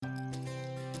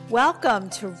Welcome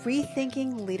to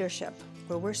Rethinking Leadership,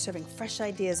 where we're serving fresh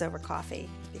ideas over coffee,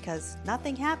 because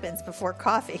nothing happens before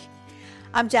coffee.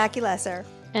 I'm Jackie Lesser.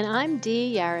 And I'm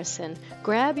Dee Yarrison.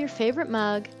 Grab your favorite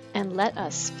mug and let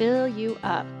us fill you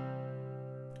up.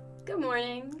 Good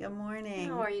morning. Good morning.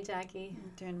 How are you, Jackie?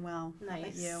 I'm doing well. Nice. How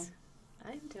about you?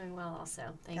 I'm doing well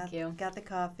also. Thank you. Got the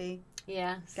coffee.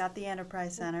 Yeah. Got the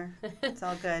Enterprise Center. It's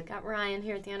all good. Got Ryan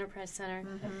here at the Enterprise Center.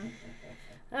 Mm-hmm.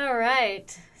 All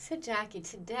right. So, Jackie,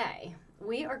 today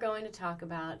we are going to talk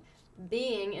about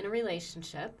being in a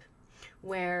relationship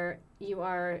where you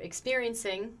are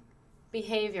experiencing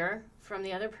behavior from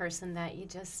the other person that you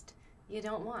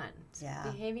don't want. Yeah.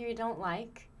 Behavior you don't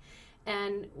like.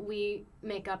 And we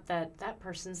make up that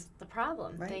person's the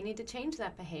problem. Right. They need to change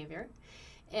that behavior.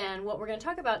 And what we're going to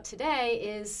talk about today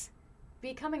is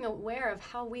becoming aware of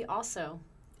how we also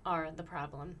are the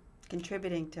problem.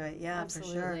 Contributing to it, yeah,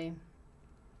 Absolutely. for sure.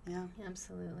 Yeah.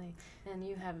 Absolutely. And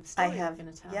you have a story you're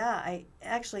going to tell. Yeah, I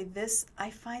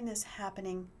find this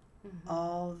happening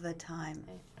all the time.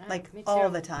 Me all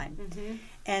too. the time. Mm-hmm.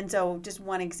 And so just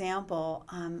one example,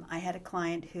 I had a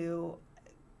client who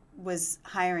was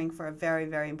hiring for a very,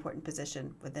 very important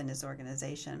position within his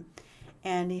organization.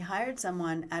 And he hired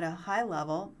someone at a high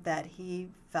level that he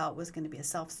felt was going to be a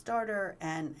self-starter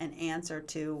and an answer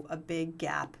to a big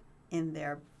gap in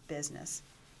their business.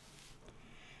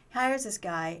 He hires this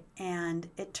guy, and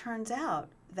it turns out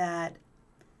that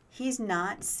he's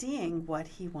not seeing what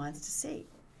he wants to see.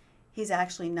 He's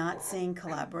actually not seeing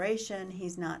collaboration.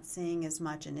 He's not seeing as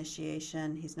much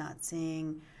initiation. He's not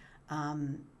seeing,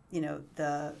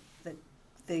 the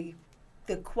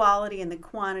quality and the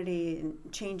quantity and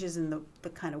changes in the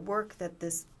kind of work that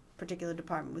this particular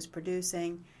department was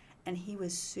producing, and he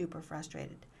was super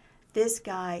frustrated. This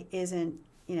guy isn't,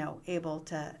 able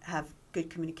to have good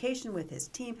communication with his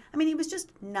team. I mean, he was just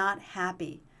not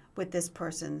happy with this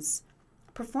person's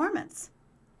performance.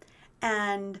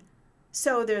 And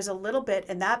so there's a little bit,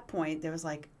 at that point, there was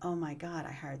like, oh my God,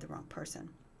 I hired the wrong person,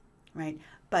 right?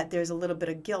 But there's a little bit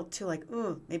of guilt too, like,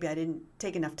 ooh, maybe I didn't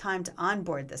take enough time to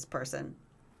onboard this person,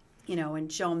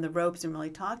 and show him the ropes and really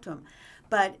talk to him.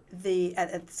 But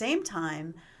at the same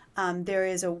time, there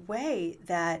is a way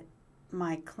that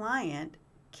my client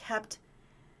kept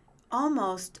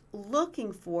almost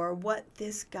looking for what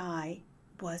this guy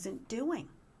wasn't doing.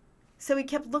 So he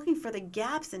kept looking for the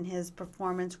gaps in his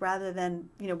performance rather than,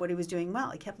 what he was doing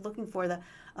well. He kept looking for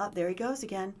there he goes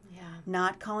again. Yeah.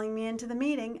 Not calling me into the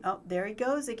meeting. Oh, there he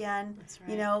goes again. That's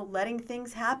right. Letting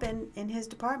things happen in his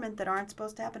department that aren't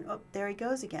supposed to happen. Oh, there he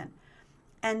goes again.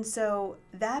 And so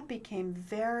that became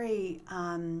the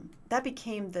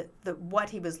what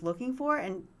he was looking for.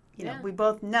 And, we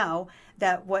both know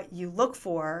that what you look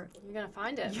for, You're going to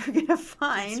find it. you're going to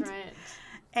find. That's right.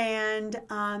 And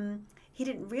he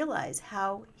didn't realize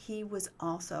how he was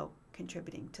also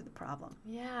contributing to the problem.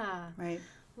 Yeah. Right.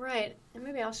 Right. And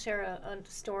maybe I'll share a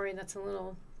story that's a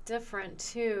little different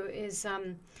too, is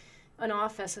an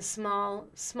office, a small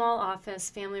office,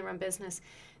 family-run business,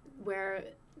 where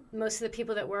most of the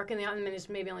people that work in the office, there's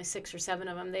maybe only 6 or 7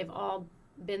 of them, they've all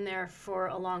been there for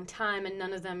a long time, and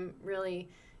none of them really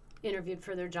interviewed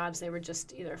for their jobs. They were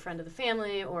just either a friend of the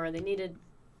family or they needed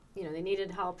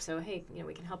help. So, hey,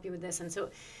 we can help you with this. And so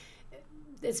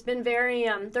it's been very,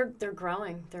 they're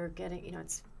growing. They're getting,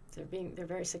 they're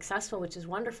very successful, which is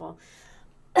wonderful.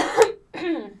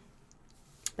 But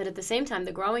at the same time,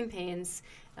 the growing pains,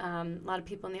 a lot of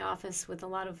people in the office with a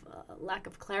lot of lack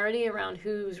of clarity around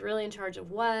who's really in charge of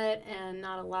what, and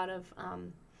not a lot of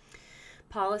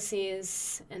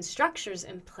policies and structures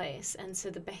in place. And so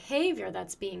the behavior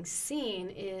that's being seen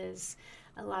is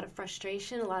a lot of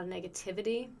frustration, a lot of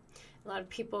negativity, a lot of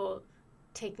people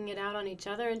taking it out on each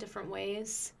other in different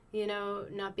ways,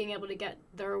 not being able to get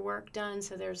their work done.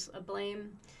 So there's a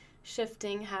blame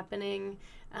shifting happening,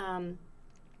 a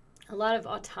lot of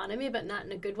autonomy, but not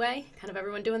in a good way, kind of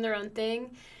everyone doing their own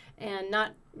thing and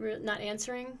not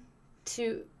answering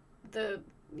to the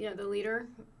leader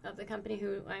of the company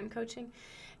who I'm coaching.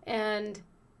 And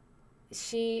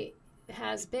she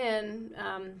has been,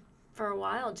 for a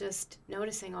while, just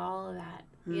noticing all of that,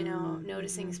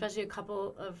 noticing especially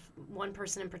one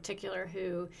person in particular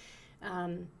who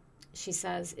she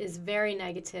says is very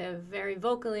negative, very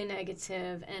vocally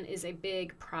negative, and is a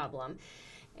big problem.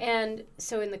 And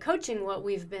so in the coaching, what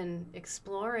we've been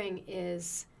exploring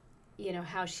is,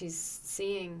 how she's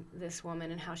seeing this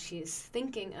woman and how she is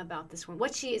thinking about this woman,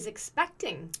 what she is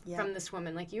expecting from this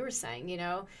woman, like you were saying,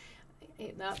 and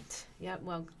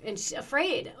she's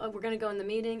afraid. Oh, we're going to go in the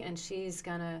meeting and she's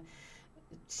going to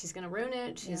ruin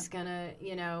it. She's going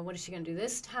to, what is she going to do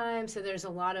this time? So there's a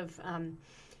lot of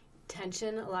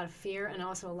tension, a lot of fear, and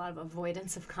also a lot of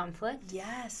avoidance of conflict.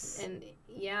 Yes. And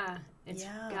it's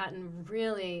gotten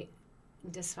really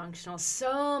dysfunctional.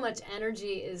 So much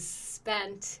energy is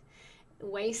spent,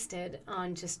 wasted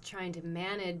on just trying to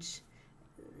manage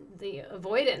the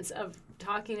avoidance of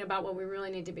talking about what we really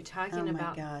need to be talking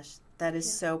about. Oh my gosh, that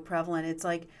is so prevalent. It's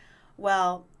like,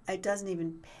 well, it doesn't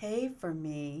even pay for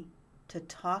me to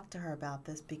talk to her about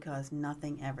this because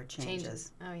nothing ever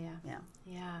changes. Oh, yeah. Yeah.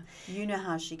 Yeah. You know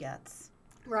how she gets.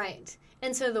 Right.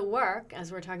 And so the work, as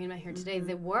we're talking about here today,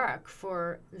 the work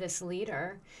for this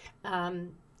leader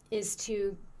is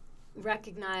to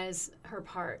recognize her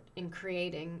part in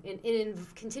creating, in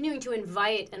continuing to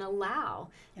invite and allow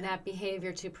that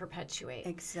behavior to perpetuate.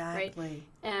 Exactly.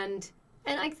 Right?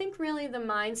 And I think really the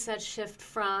mindset shift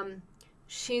from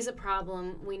she's a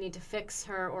problem, we need to fix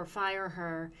her or fire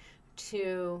her,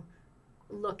 to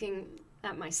looking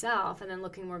at myself and then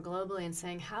looking more globally and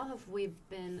saying, how have we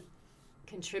been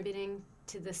contributing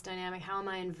to this dynamic? How am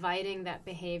I inviting that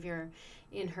behavior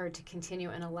in her to continue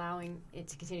and allowing it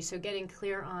to continue? So getting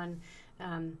clear on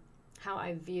how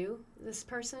I view this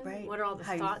person. Right. What are all the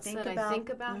thoughts that I think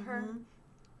about her?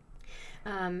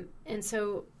 And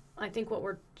so I think what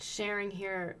we're sharing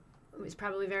here is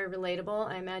probably very relatable.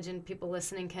 I imagine people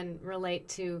listening can relate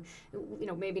to,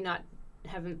 maybe not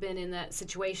haven't been in that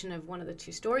situation of one of the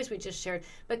two stories we just shared,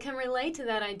 but can relate to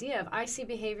that idea of I see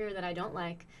behavior that I don't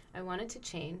like, I want it to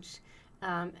change,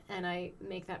 and I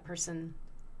make that person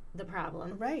the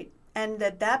problem. Right. And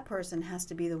that person has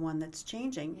to be the one that's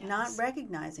changing, not Yes.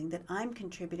 recognizing that I'm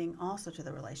contributing also to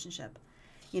the relationship.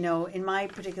 In my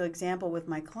particular example with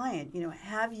my client,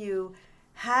 have you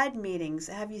had meetings?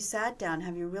 Have you sat down?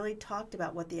 Have you really talked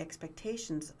about what the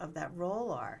expectations of that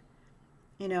role are?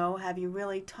 Have you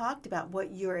really talked about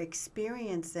what you're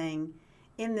experiencing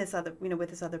in this other, with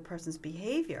this other person's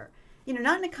behavior?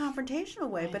 Not in a confrontational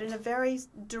way, Right. but in a very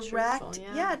direct,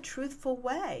 Truthful, truthful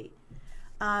way.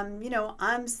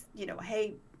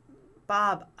 Hey,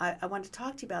 Bob, I want to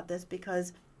talk to you about this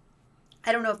because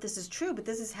I don't know if this is true, but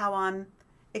this is how I'm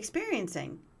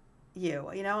experiencing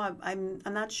you. I'm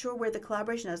not sure where the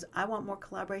collaboration is. I want more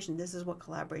collaboration. This is what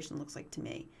collaboration looks like to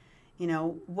me.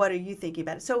 What are you thinking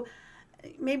about it? So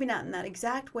maybe not in that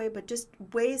exact way, but just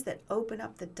ways that open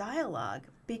up the dialogue.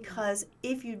 Because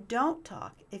if you don't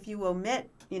talk, if you omit,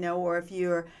 or if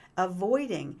you're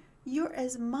avoiding, you're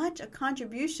as much a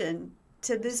contribution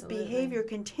to this Absolutely. behavior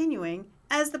continuing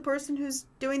as the person who's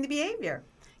doing the behavior.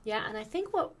 Yeah, and I think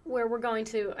where we're going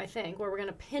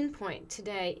to pinpoint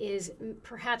today is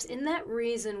perhaps in that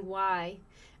reason why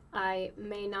I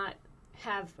may not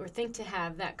have or think to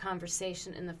have that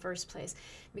conversation in the first place.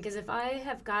 Because if I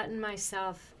have gotten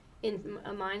myself in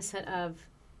a mindset of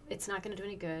it's not going to do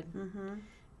any good,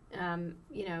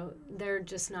 they're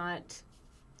just not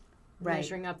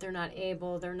measuring up, they're not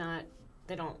able,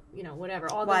 they don't, whatever,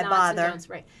 all Why the nots bother? and don'ts,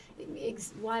 right?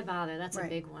 Why bother? That's a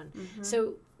big one.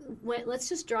 So let's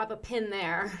just drop a pin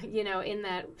there, in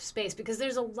that space, because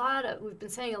there's we've been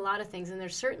saying a lot of things, and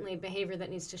there's certainly behavior that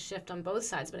needs to shift on both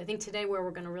sides. But I think today where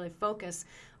we're going to really focus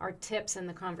our tips and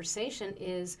the conversation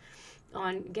is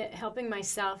on helping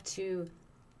myself to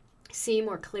see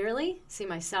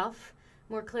myself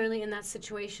more clearly in that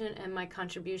situation and my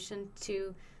contribution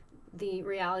to the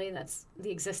reality that's the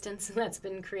existence that's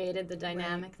been created, the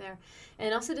dynamic there,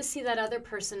 and also to see that other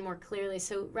person more clearly.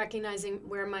 So recognizing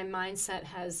where my mindset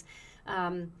has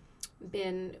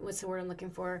been, what's the word I'm looking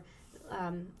for,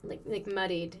 like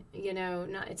muddied,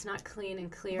 it's not clean and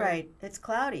clear. Right. It's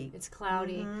cloudy. It's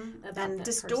cloudy about and that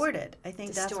distorted. person. I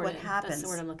think that's what happens. That's the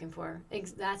word I'm looking for.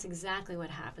 That's exactly what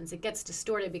happens. It gets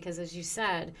distorted because, as you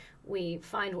said, we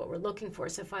find what we're looking for.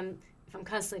 So if I'm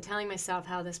constantly telling myself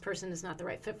how this person is not the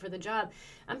right fit for the job,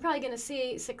 I'm probably going to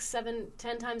see 6, 7,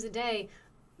 10 times a day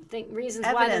reasons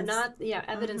why they're not,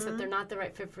 evidence that they're not the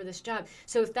right fit for this job.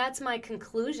 So if that's my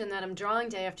conclusion that I'm drawing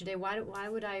day after day, why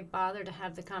would I bother to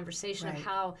have the conversation of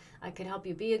how I could help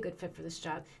you be a good fit for this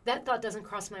job? That thought doesn't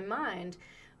cross my mind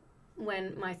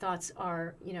when my thoughts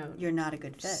are, you're not a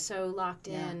good fit. So locked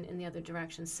in the other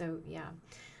direction. So,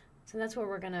 so that's where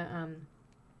we're going to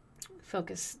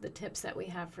focus the tips that we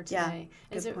have for today.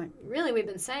 Good point. Really, we've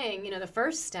been saying, the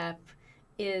first step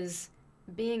is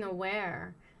being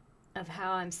aware of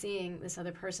how I'm seeing this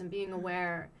other person, being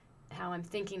aware how I'm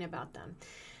thinking about them.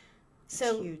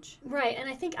 So, it's huge. Right, and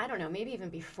I think, I don't know, maybe even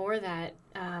before that,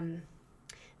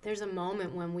 there's a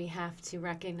moment when we have to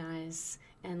recognize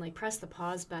and press the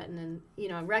pause button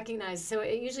and, recognize. So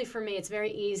usually for me, it's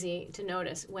very easy to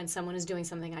notice when someone is doing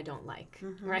something I don't like,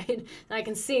 right? And I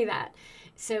can see that.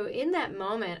 So in that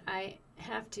moment, I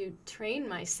have to train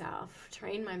my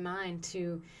mind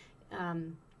to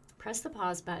press the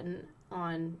pause button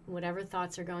on whatever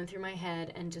thoughts are going through my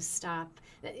head and just stop.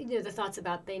 The thoughts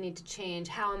about they need to change.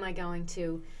 How am I going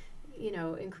to,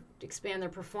 expand their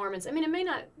performance? I mean, it may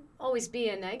not always be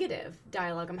a negative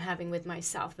dialogue I'm having with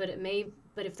myself, but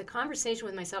if the conversation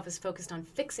with myself is focused on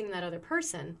fixing that other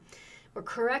person or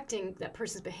correcting that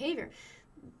person's behavior,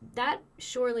 that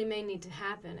surely may need to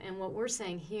happen. And what we're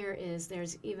saying here is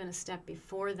there's even a step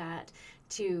before that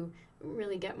to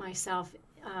really get myself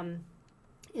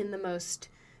in the most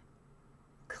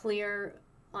clear,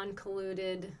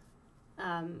 uncolluded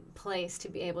place to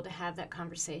be able to have that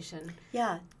conversation.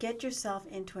 Yeah, get yourself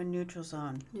into a neutral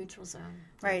zone. Neutral zone.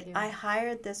 Right. I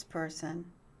hired this person.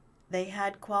 They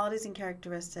had qualities and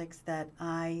characteristics that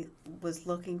I was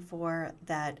looking for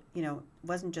that,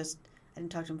 wasn't just, I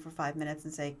didn't talk to him for 5 minutes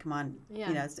and say, come on,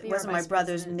 it wasn't my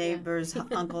brother's, neighbor's,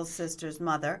 uncle's, sister's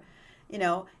mother.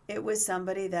 It was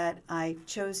somebody that I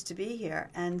chose to be here.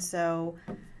 And so,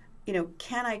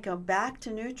 can I go back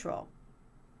to neutral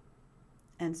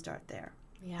and start there?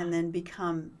 Yeah. And then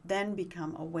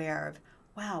become aware of,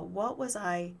 wow,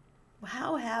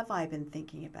 how have I been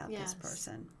thinking about this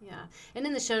person? Yeah. And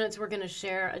in the show notes, we're going to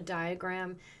share a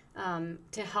diagram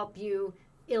to help you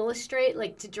illustrate,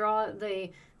 like to draw the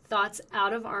thoughts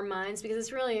out of our minds, because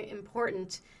it's really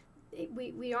important.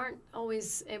 We aren't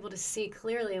always able to see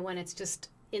clearly when it's just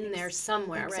in there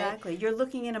somewhere, exactly. right? Exactly. You're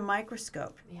looking in a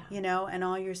microscope, and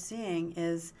all you're seeing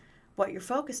is what you're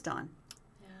focused on.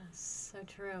 Yes, so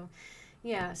true.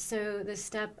 Yeah, so the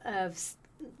step of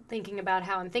thinking about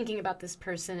how I'm thinking about this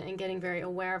person and getting very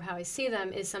aware of how I see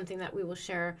them is something that we will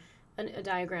share a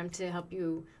diagram to help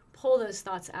you pull those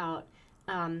thoughts out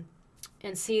and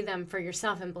see them for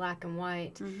yourself in black and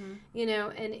white. Mm-hmm.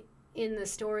 And in the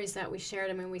stories that we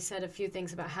shared, we said a few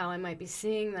things about how I might be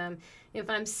seeing them. If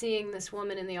I'm seeing this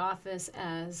woman in the office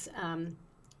as,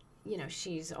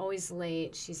 she's always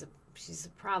late, she's a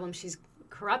problem, she's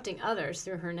corrupting others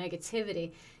through her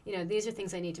negativity, these are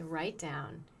things I need to write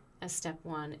down as step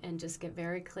one and just get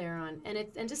very clear on,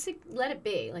 and just let it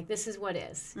be. Like, this is what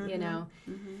is,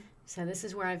 Mm-hmm. Mm-hmm. So this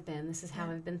is where I've been. This is how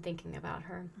I've been thinking about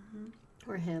her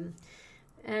or him.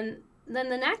 And then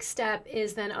the next step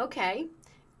is then, okay,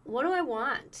 what do I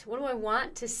want? What do I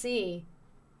want to see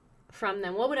from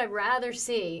them? What would I rather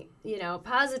see?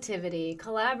 Positivity,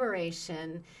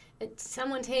 collaboration,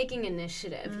 someone taking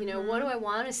initiative. Mm-hmm. What do I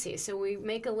want to see? So we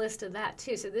make a list of that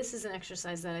too. So this is an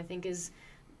exercise that I think is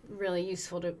really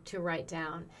useful to write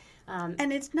down.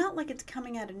 And it's not like it's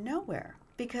coming out of nowhere,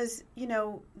 because,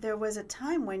 there was a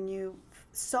time when you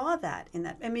saw that in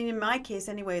that. In my case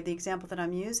anyway, the example that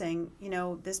I'm using,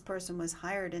 this person was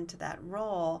hired into that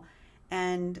role,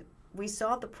 and we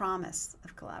saw the promise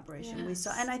of collaboration. Yes. We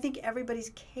saw, and I think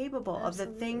everybody's capable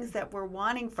Absolutely. of the things that we're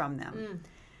wanting from them,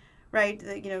 right?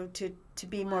 To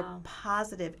be more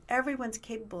positive. Everyone's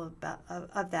capable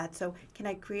of that. So can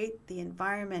I create the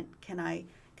environment? Can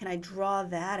I draw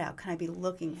that out? Can I be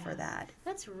looking for that?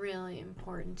 That's really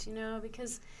important,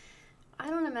 because I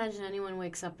don't imagine anyone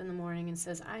wakes up in the morning and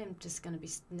says, I am just going to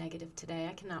be negative today.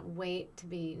 I cannot wait to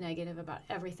be negative about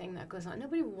everything that goes on.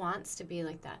 Nobody wants to be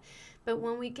like that. But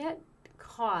when we get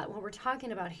caught, what we're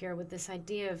talking about here with this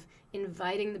idea of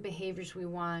inviting the behaviors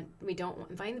inviting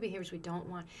the behaviors we don't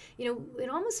want, it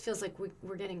almost feels like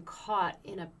we're getting caught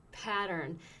in a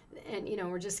pattern, and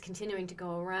we're just continuing to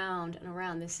go around and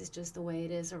around. This is just the way it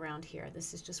is around here.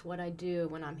 This is just what I do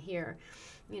when I'm here.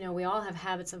 We all have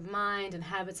habits of mind and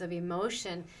habits of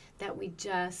emotion that we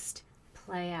just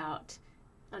play out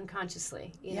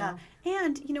unconsciously. Yeah.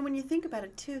 And when you think about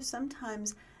it too,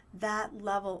 sometimes that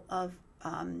level of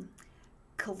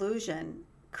collusion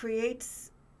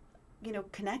creates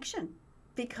connection,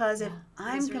 because if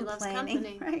I'm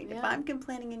complaining, right? Yeah. If I'm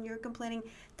complaining and you're complaining,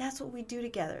 that's what we do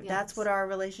together. Yes. That's what our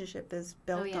relationship is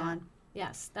built on.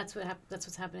 Yes, that's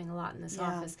what's happening a lot in this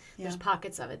office. There's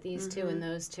pockets of it, these two and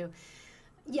those two.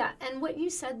 Yeah, and what you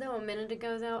said though a minute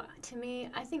ago, though, to me,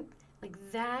 I think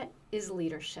that is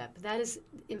leadership. That is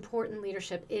important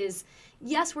leadership. Is,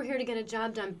 yes, we're here to get a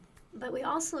job done, but we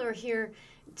also are here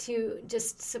to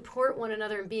just support one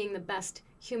another in being the best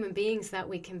human beings that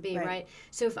we can be, right?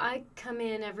 So if I come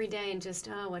in every day and just,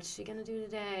 what's she going to do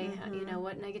today?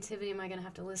 What negativity am I going to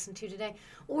have to listen to today?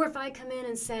 Or if I come in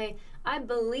and say, I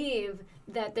believe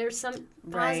that there's some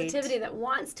positivity that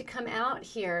wants to come out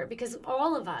here, because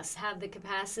all of us have the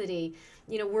capacity,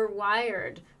 we're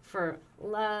wired for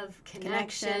love,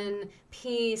 connection,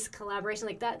 peace, collaboration.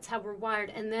 That's how we're wired.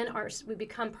 And then we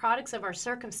become products of our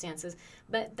circumstances.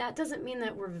 But that doesn't mean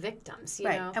that we're victims, you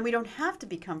know? And we don't have to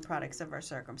become products of our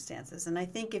circumstances. And I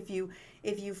think if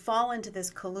you fall into this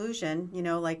collusion,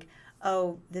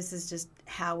 oh, this is just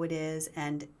how it is,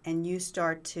 and you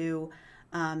start to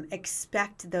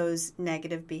expect those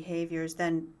negative behaviors,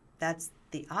 then that's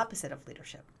the opposite of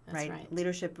leadership, right?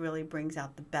 Leadership really brings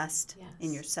out the best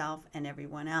in yourself and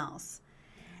everyone else.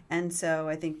 And so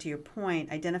I think, to your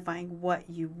point, identifying what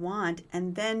you want,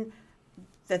 and then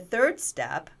the third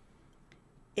step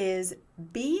is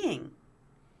being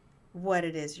what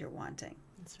it is you're wanting.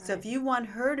 That's right. So if you want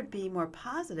her to be more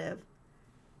positive,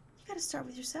 you got to start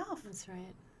with yourself. That's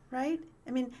right. Right?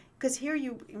 I mean, because here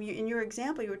you in your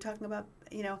example, you were talking about,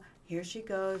 here she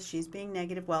goes, she's being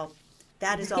negative. Well,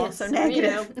 that is also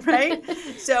negative, right?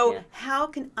 So how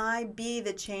can I be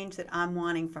the change that I'm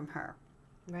wanting from her?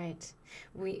 Right.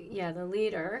 The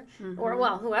leader,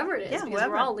 or whoever it is, because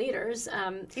we're all leaders.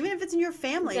 Even if it's in your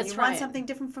family and you want something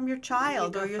different from your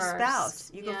child or your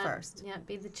spouse, you go first. Yeah,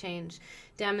 be the change.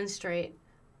 Demonstrate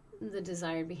the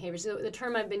desired behavior. So the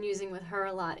term I've been using with her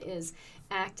a lot is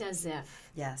act as if.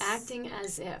 Yes. Acting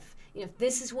as if. If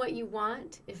this is what you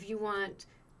want, if you want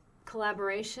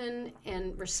collaboration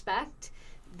and respect,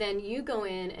 then you go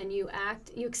in and you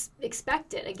act, you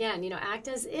expect it. Again, act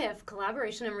as if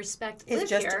collaboration and respect live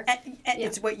here. And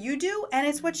it's what you do and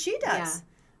it's what she does.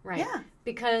 Yeah, right. Yeah.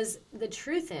 Because the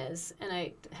truth is, and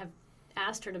I have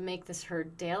asked her to make this her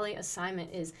daily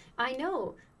assignment, is I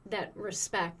know that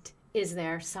respect is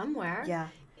there somewhere. Yeah.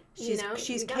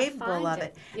 She's capable of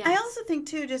it. Yes. I also think,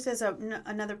 too, just as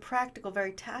another practical,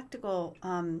 very tactical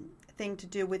thing to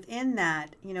do within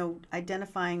that,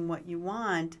 identifying what you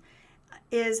want,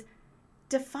 is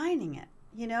defining it.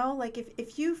 Like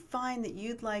if you find that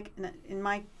you'd like, in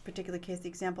my particular case, the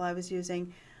example I was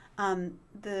using,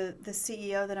 the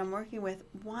CEO that I'm working with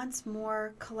wants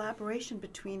more collaboration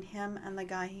between him and the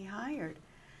guy he hired.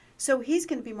 So he's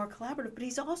going to be more collaborative, but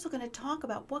he's also going to talk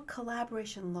about what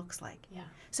collaboration looks like. Yeah.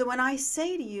 So when I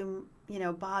say to you,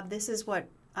 Bob, this is what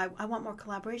I want more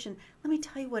collaboration. Let me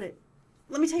tell you what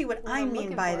I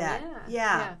mean by that.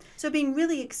 Yeah. So being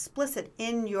really explicit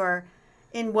in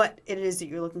what it is that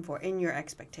you're looking for, in your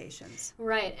expectations.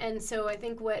 Right. And so I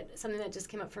think something that just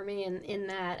came up for me in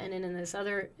that, and in this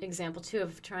other example too,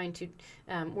 of trying to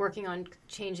working on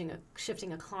shifting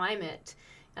a climate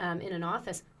in an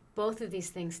office. Both of these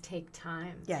things take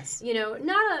time. Yes.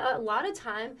 Not a lot of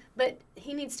time, but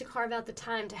he needs to carve out the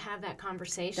time to have that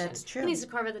conversation. That's true. He needs to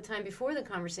carve out the time before the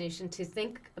conversation to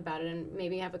think about it and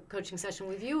maybe have a coaching session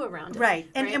with you around it. Right.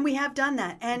 And we have done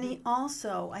that. And he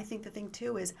also, I think the thing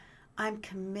too is, I'm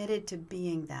committed to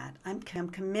being that. I'm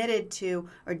committed to,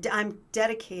 or I'm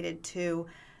dedicated to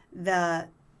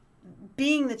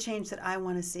being the change that I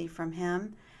want to see from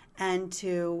him, and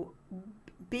to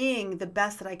being the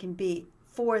best that I can be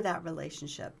for that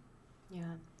relationship. Yeah.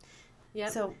 Yeah.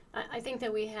 So I think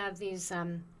that we have these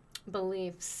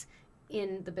beliefs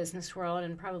in the business world,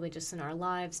 and probably just in our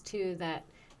lives too, that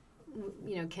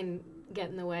can get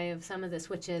in the way of some of this,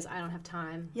 which is, I don't have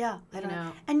time. Yeah, I don't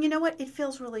know. And you know what? It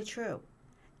feels really true.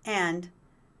 And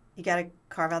you got to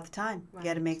carve out the time. Right. You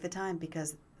got to make the time,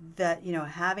 because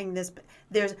having this,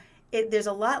 there's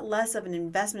a lot less of an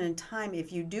investment in time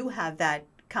if you do have that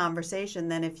conversation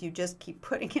than if you just keep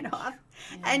putting it off,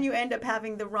 and you end up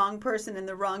having the wrong person in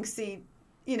the wrong seat,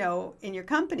 in your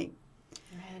company.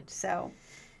 Right. So.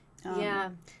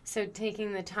 So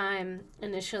taking the time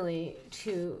initially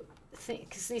to think,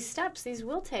 because these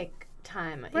will take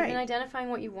time. Right. Even identifying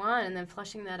what you want and then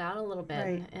fleshing that out a little bit.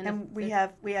 Right. And we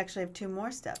actually have 2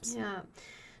 more steps. Yeah.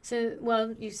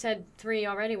 So, you said 3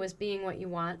 already was being what you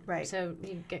want. Right. So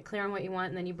you get clear on what you want,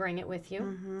 and then you bring it with you.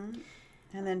 Mm-hmm.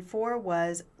 And then 4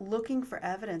 was looking for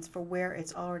evidence for where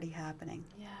it's already happening.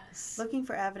 Yes. Looking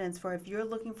for evidence for, if you're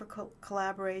looking for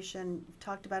collaboration, you've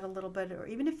talked about it a little bit, or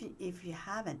even if you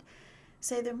haven't,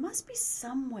 say there must be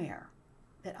somewhere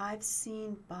that I've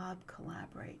seen Bob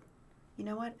collaborate. You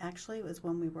know what? Actually, it was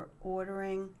when we were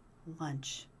ordering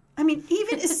lunch. I mean,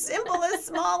 even as simple as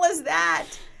small as that.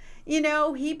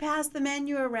 He passed the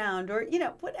menu around, or,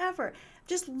 whatever.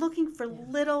 Just looking for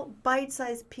little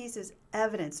bite-sized pieces,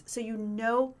 evidence, so you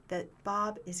know that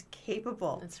Bob is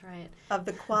capable. That's right. Of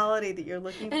the quality that you're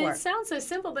looking for. And it sounds so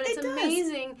simple, but it's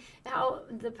amazing how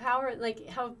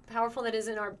how powerful that is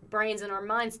in our brains and our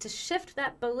minds to shift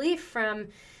that belief from,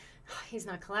 he's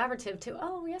not collaborative, to,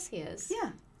 oh, yes, he is.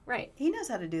 Yeah. Right. He knows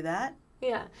how to do that.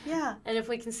 Yeah. Yeah. And if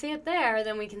we can see it there,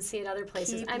 then we can see it other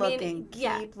places.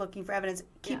 Keep looking for evidence.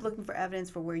 Keep looking for evidence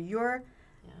for where you're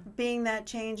being that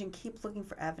change, and keep looking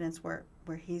for evidence where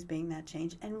he's being that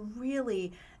change. And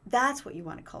really, that's what you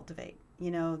want to cultivate.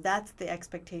 That's the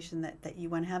expectation that you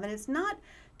want to have. And it's not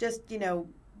just,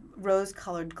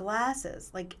 rose-colored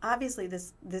glasses. Like, obviously,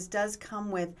 this does come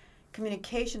with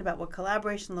communication about what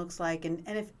collaboration looks like. And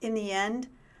if in the end,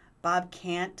 Bob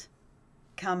can't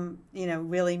come,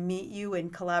 really meet you in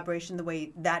collaboration the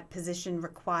way that position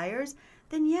requires,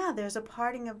 then yeah, there's a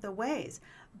parting of the ways.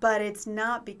 But it's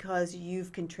not because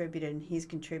you've contributed and he's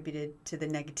contributed to the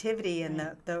negativity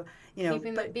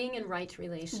and being in right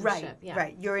relationship. Right, yeah.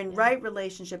 right. You're in right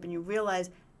relationship and you realize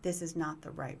this is not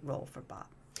the right role for Bob.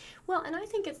 Well, and I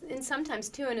think it's, and sometimes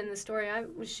too, and in the story I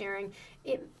was sharing,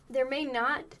 there may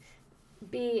not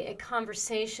be a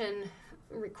conversation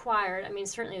required. I mean,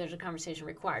 certainly there's a conversation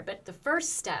required, but the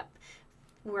first step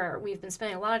where we've been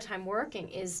spending a lot of time working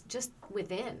is just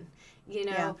within,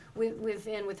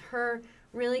 within, with her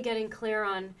really getting clear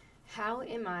on how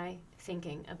am I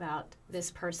thinking about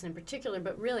this person in particular,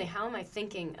 but really how am I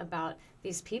thinking about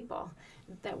these people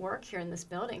that work here in this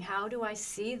building? How do I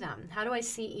see them? How do I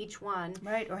see each one?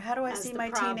 Right, or how do I see my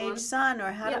teenage son?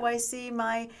 Or how do I see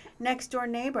my next door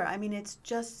neighbor? I mean, it's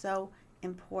just so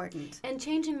important. And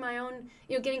changing my own,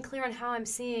 getting clear on how I'm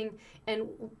seeing and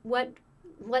what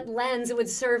lens would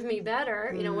serve me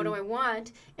better, what do I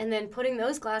want, and then putting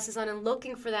those glasses on and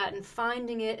looking for that and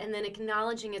finding it and then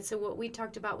acknowledging it. So what we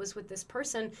talked about was with this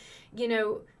person,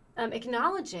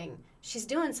 acknowledging she's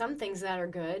doing some things that are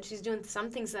good, she's doing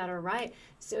some things that are right.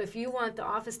 So if you want the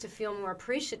office to feel more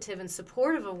appreciative and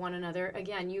supportive of one another,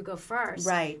 again, you go first.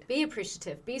 Right. Be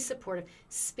appreciative, be supportive,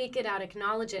 speak it out,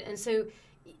 acknowledge it. And so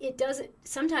it doesn't,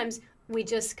 sometimes we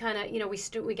just kind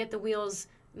of, we get the wheels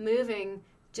moving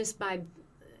just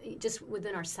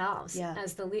within ourselves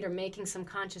as the leader, making some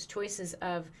conscious choices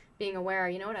of being aware,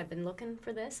 I've been looking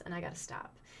for this and I got to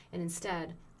stop. And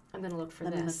instead, I'm going to look for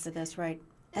this. Let me look for this, right.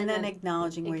 And then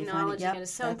acknowledging where you find it. Yep, it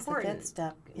is so important. The fifth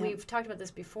step. Yep. We've talked about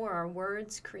this before. Our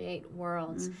words create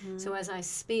worlds. Mm-hmm. So as I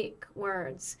speak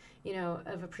words,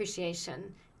 of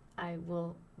appreciation, I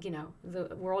will,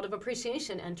 the world of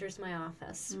appreciation enters my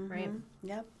office, right?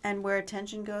 Yep. And where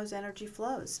attention goes, energy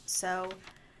flows. So,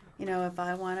 if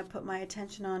I want to put my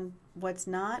attention on what's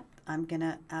not, I'm going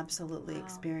to absolutely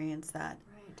experience that.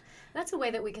 Right. That's a way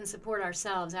that we can support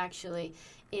ourselves, actually,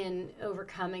 in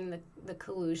overcoming the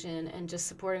collusion and just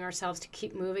supporting ourselves to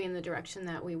keep moving in the direction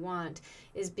that we want,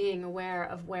 is being aware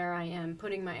of where I am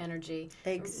putting my energy.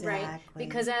 Exactly. Right?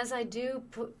 Because as I do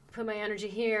put my energy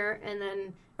here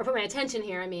or put my attention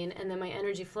here, and then my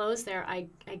energy flows there, I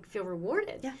feel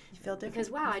rewarded. Yeah, you feel different. Because,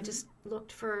 wow, I just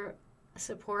looked for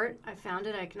support, I found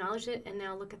it, I acknowledged it, and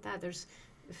now look at that. It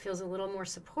feels a little more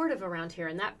supportive around here,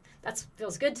 and that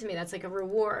feels good to me. That's like a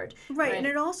reward. Right, and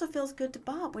it also feels good to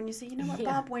Bob when you say, Yeah.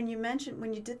 Bob, when you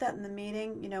did that in the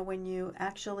meeting, when you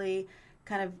actually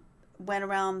kind of went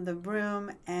around the room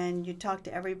and you talked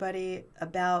to everybody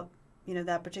about,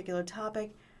 that particular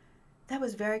topic, that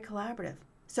was very collaborative.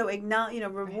 So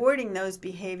rewarding those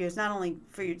behaviors, not only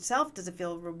for yourself does it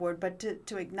feel a reward, but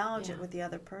to acknowledge it with the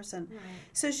other person. Right.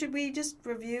 So should we just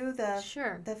review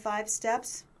the 5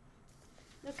 steps?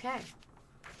 Okay.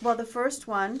 Well, the first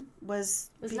one was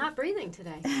not breathing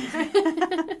today.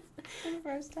 For the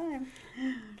first time.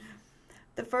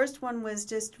 The first one was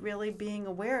just really being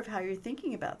aware of how you're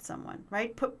thinking about someone,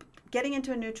 right? Getting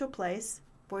into a neutral place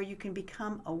where you can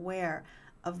become aware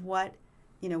of what,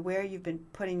 where you've been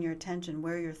putting your attention,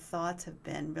 where your thoughts have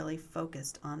been really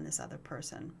focused on this other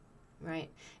person. Right.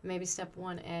 Maybe step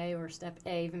 1A or step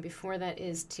A, even before that,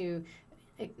 is to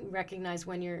recognize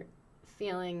when you're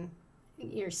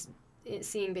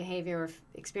seeing behavior or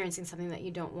experiencing something that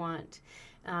you don't want.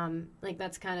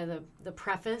 That's kind of the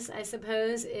preface, I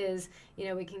suppose, is,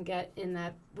 we can get in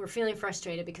that we're feeling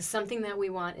frustrated because something that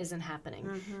we want isn't happening.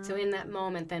 Mm-hmm. So in that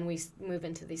moment, then we move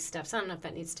into these steps. I don't know if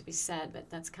that needs to be said, but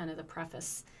that's kind of the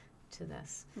preface to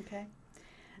this. Okay.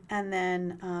 And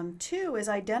then 2 is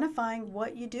identifying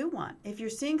what you do want. If you're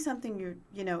seeing something,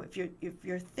 if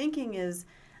your thinking is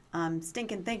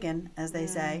stinking thinking, as they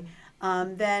say,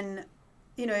 then,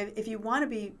 if you want to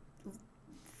be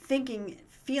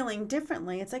feeling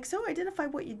differently, it's like, so identify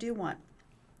what you do want.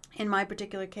 In my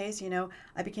particular case,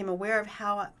 I became aware of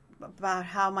how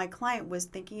my client was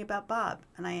thinking about Bob,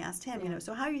 and I asked him,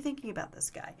 so how are you thinking about this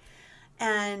guy?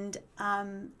 And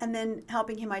then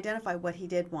helping him identify what he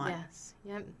did want. Yes.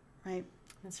 Yep. Right.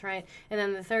 That's right. And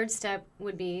then the third step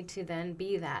would be to then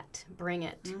be that. Bring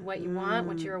it. Mm-hmm. What you want,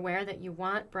 what you're aware that you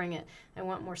want, bring it. I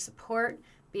want more support.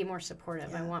 Be more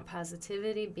supportive. Yeah. I want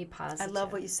positivity. Be positive. I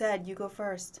love what you said. You go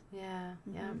first. Yeah.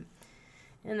 Yeah.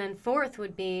 And then 4th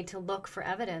would be to look for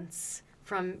evidence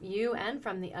from you and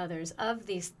from the others of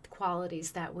these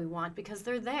qualities that we want, because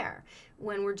they're there.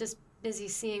 When we're just busy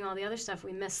seeing all the other stuff,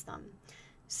 we miss them.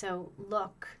 So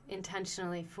look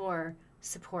intentionally for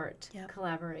support,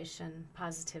 collaboration,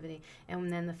 positivity.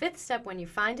 And then the 5th step, when you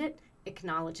find it,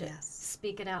 acknowledge it. Yes.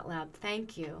 Speak it out loud.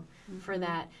 Thank you for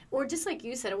that. Or just like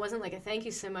you said, it wasn't like a thank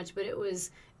you so much, but it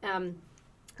was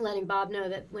letting Bob know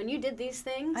that when you did these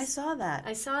things, I saw that.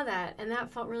 And that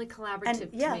felt really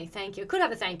collaborative And, to me. Thank you. It could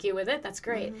have a thank you with it. That's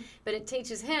great. But it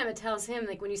tells him,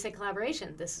 like, when you say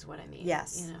collaboration, this is what I mean.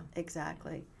 Yes, you know?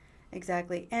 Exactly.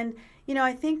 And,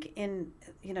 I think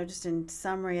just in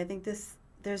summary, I think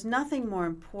there's nothing more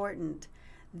important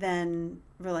than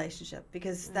relationship,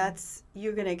 because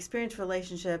you're going to experience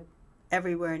relationship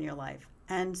everywhere in your life.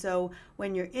 And so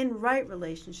when you're in right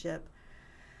relationship,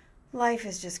 life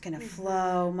is just going to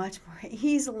flow much more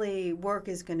easily. Work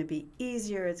is going to be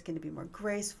easier. It's going to be more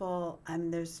graceful.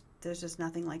 There's just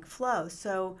nothing like flow.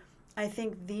 So I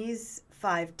think these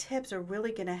 5 tips are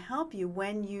really going to help you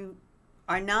when you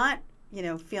are not,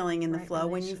 feeling in the flow,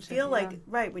 when you feel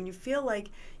when you feel like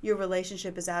your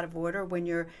relationship is out of order, when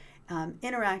you're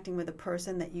interacting with a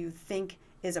person that you think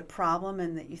is a problem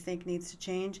and that you think needs to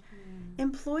change,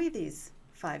 employ these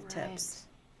 5 tips,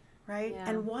 right? Yeah.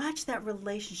 And watch that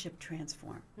relationship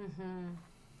transform.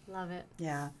 Love it.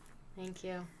 Yeah. Thank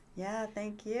you. Yeah,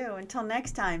 thank you. Until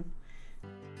next time.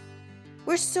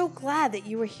 We're so glad that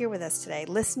you were here with us today,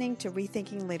 listening to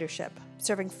Rethinking Leadership,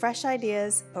 serving fresh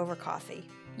ideas over coffee.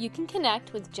 You can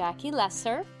connect with Jackie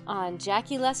Lesser on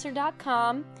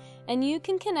JackieLesser.com, and you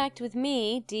can connect with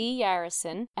me, Dee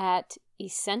Yarrison, at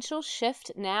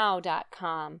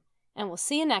EssentialShiftNow.com. And we'll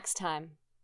see you next time.